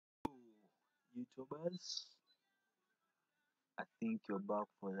YouTubers. I think you're back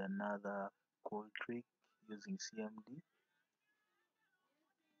for another cool trick using CMD.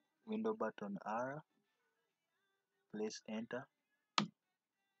 Window button R, place enter.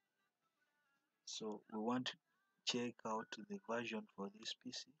 So we want to check out the version for this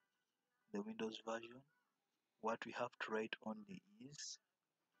PC, the Windows version. What we have to write only is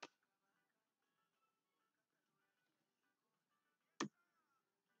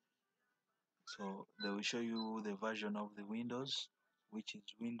so they will show you the version of the Windows, which is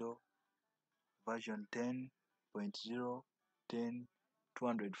Windows version 10.0 10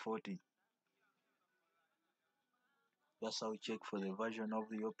 240. That's how we check for the version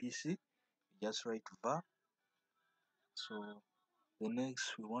of your PC. Just write var. So the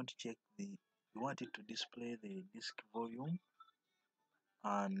next we want to check we want it to display the disk volume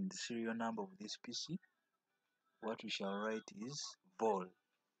and the serial number of this PC. What we shall write is vol.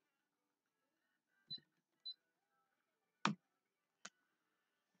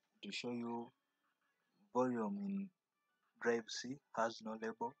 To show you, volume in drive C has no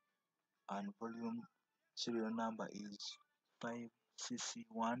label, and volume serial number is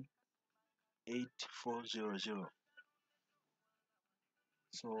 5cc18400.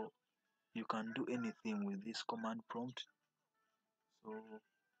 So you can do anything with this command prompt. So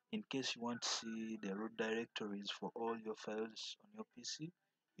in case you want to see the root directories for all your files on your PC,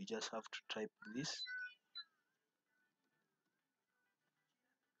 you just have to type this.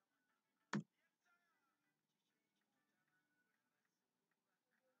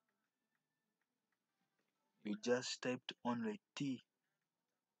 You just typed only T,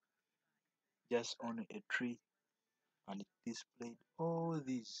 just only a tree, and it displayed all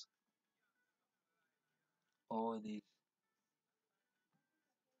these. You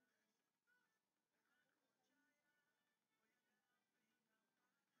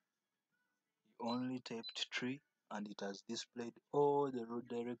only typed tree and it has displayed all the root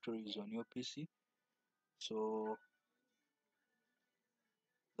directories on your PC. So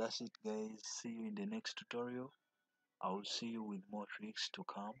that's it guys, see you in the next tutorial. I will see you with more tricks to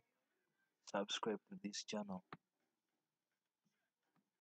come. Subscribe to this channel.